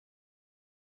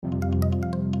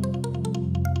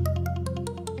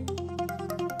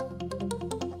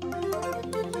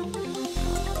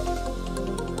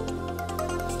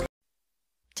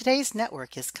Today's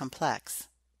network is complex,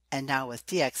 and now with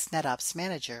DX NetOps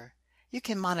Manager, you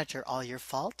can monitor all your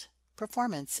fault,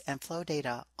 performance, and flow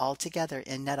data all together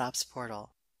in NetOps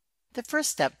Portal. The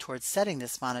first step towards setting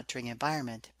this monitoring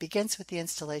environment begins with the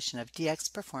installation of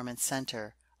DX Performance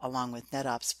Center along with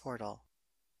NetOps Portal.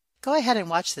 Go ahead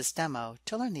and watch this demo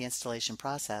to learn the installation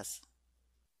process.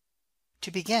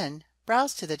 To begin,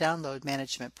 browse to the Download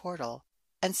Management portal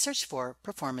and search for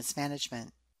Performance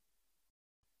Management.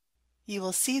 You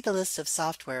will see the list of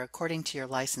software according to your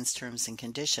license terms and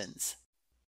conditions.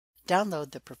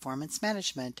 Download the Performance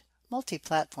Management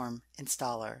Multi-Platform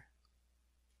Installer.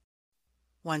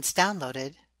 Once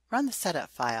downloaded, run the setup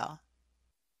file.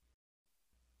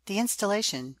 The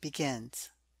installation begins.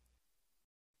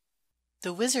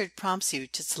 The wizard prompts you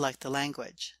to select the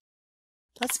language.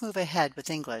 Let's move ahead with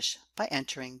English by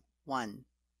entering 1.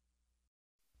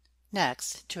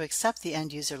 Next, to accept the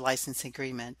end-user license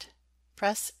agreement,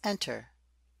 press Enter.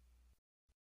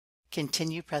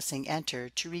 Continue pressing Enter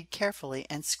to read carefully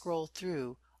and scroll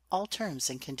through all terms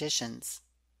and conditions.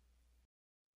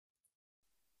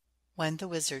 When the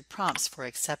wizard prompts for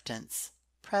acceptance,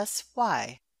 press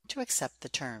Y to accept the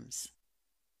terms.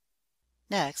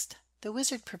 Next, the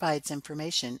wizard provides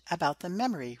information about the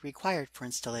memory required for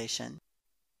installation.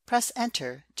 Press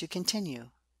Enter to continue.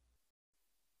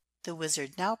 The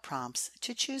wizard now prompts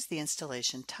to choose the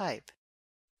installation type.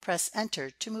 Press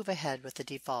Enter to move ahead with the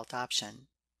default option.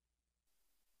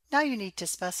 Now you need to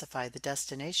specify the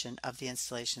destination of the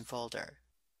installation folder.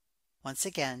 Once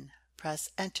again, press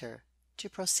Enter to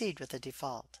proceed with the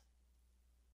default.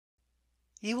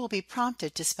 You will be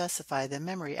prompted to specify the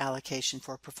memory allocation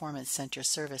for Performance Center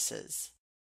services.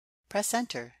 Press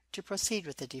Enter to proceed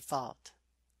with the default.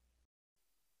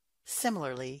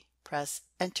 Similarly, press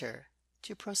Enter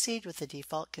to proceed with the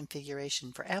default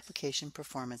configuration for Application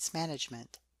Performance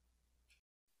Management.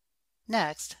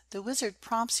 Next, the wizard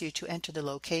prompts you to enter the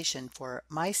location for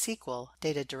MySQL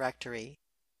data directory.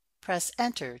 Press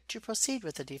Enter to proceed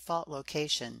with the default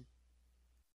location.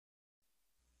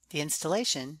 The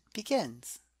installation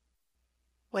begins.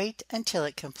 Wait until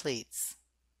it completes.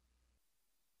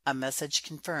 A message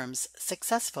confirms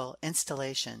successful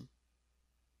installation.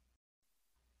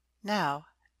 Now,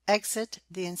 exit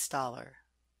the installer.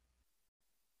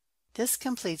 This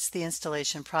completes the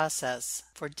installation process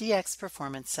for DX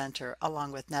Performance Center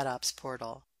along with NetOps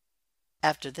Portal.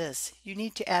 After this, you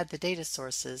need to add the data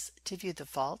sources to view the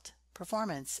fault,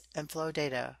 performance, and flow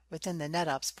data within the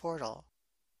NetOps Portal.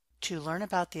 To learn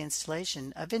about the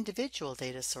installation of individual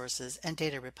data sources and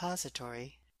data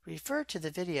repository, refer to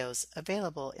the videos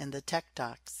available in the Tech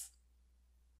Docs.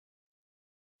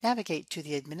 Navigate to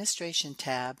the Administration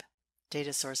tab,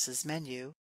 Data Sources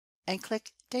menu, and click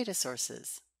Data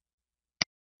Sources.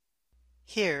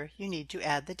 Here you need to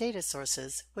add the data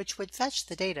sources which would fetch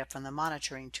the data from the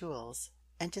monitoring tools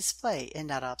and display in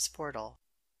NetOps Portal.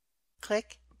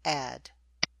 Click Add.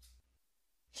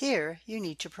 Here you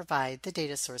need to provide the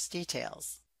data source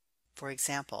details. For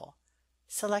example,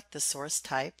 select the source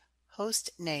type,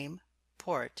 host name,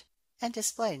 port, and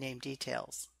display name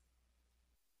details.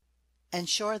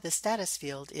 Ensure the status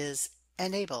field is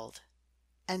enabled,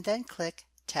 and then click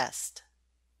Test.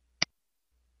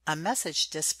 A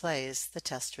message displays the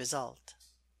test result.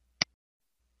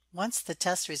 Once the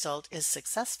test result is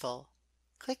successful,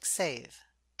 click Save.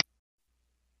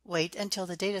 Wait until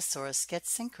the data source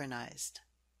gets synchronized.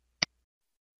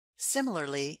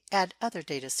 Similarly, add other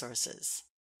data sources.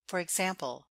 For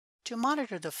example, to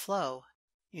monitor the flow,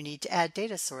 you need to add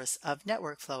data source of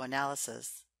network flow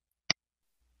analysis.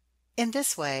 In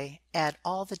this way, add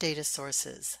all the data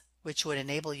sources, which would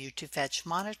enable you to fetch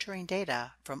monitoring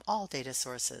data from all data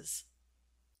sources.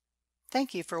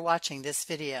 Thank you for watching this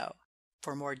video.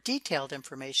 For more detailed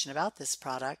information about this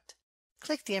product,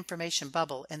 click the information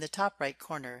bubble in the top right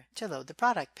corner to load the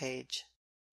product page.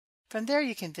 From there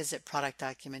you can visit product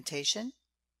documentation,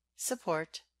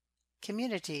 support,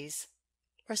 communities,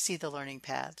 or see the learning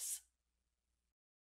paths.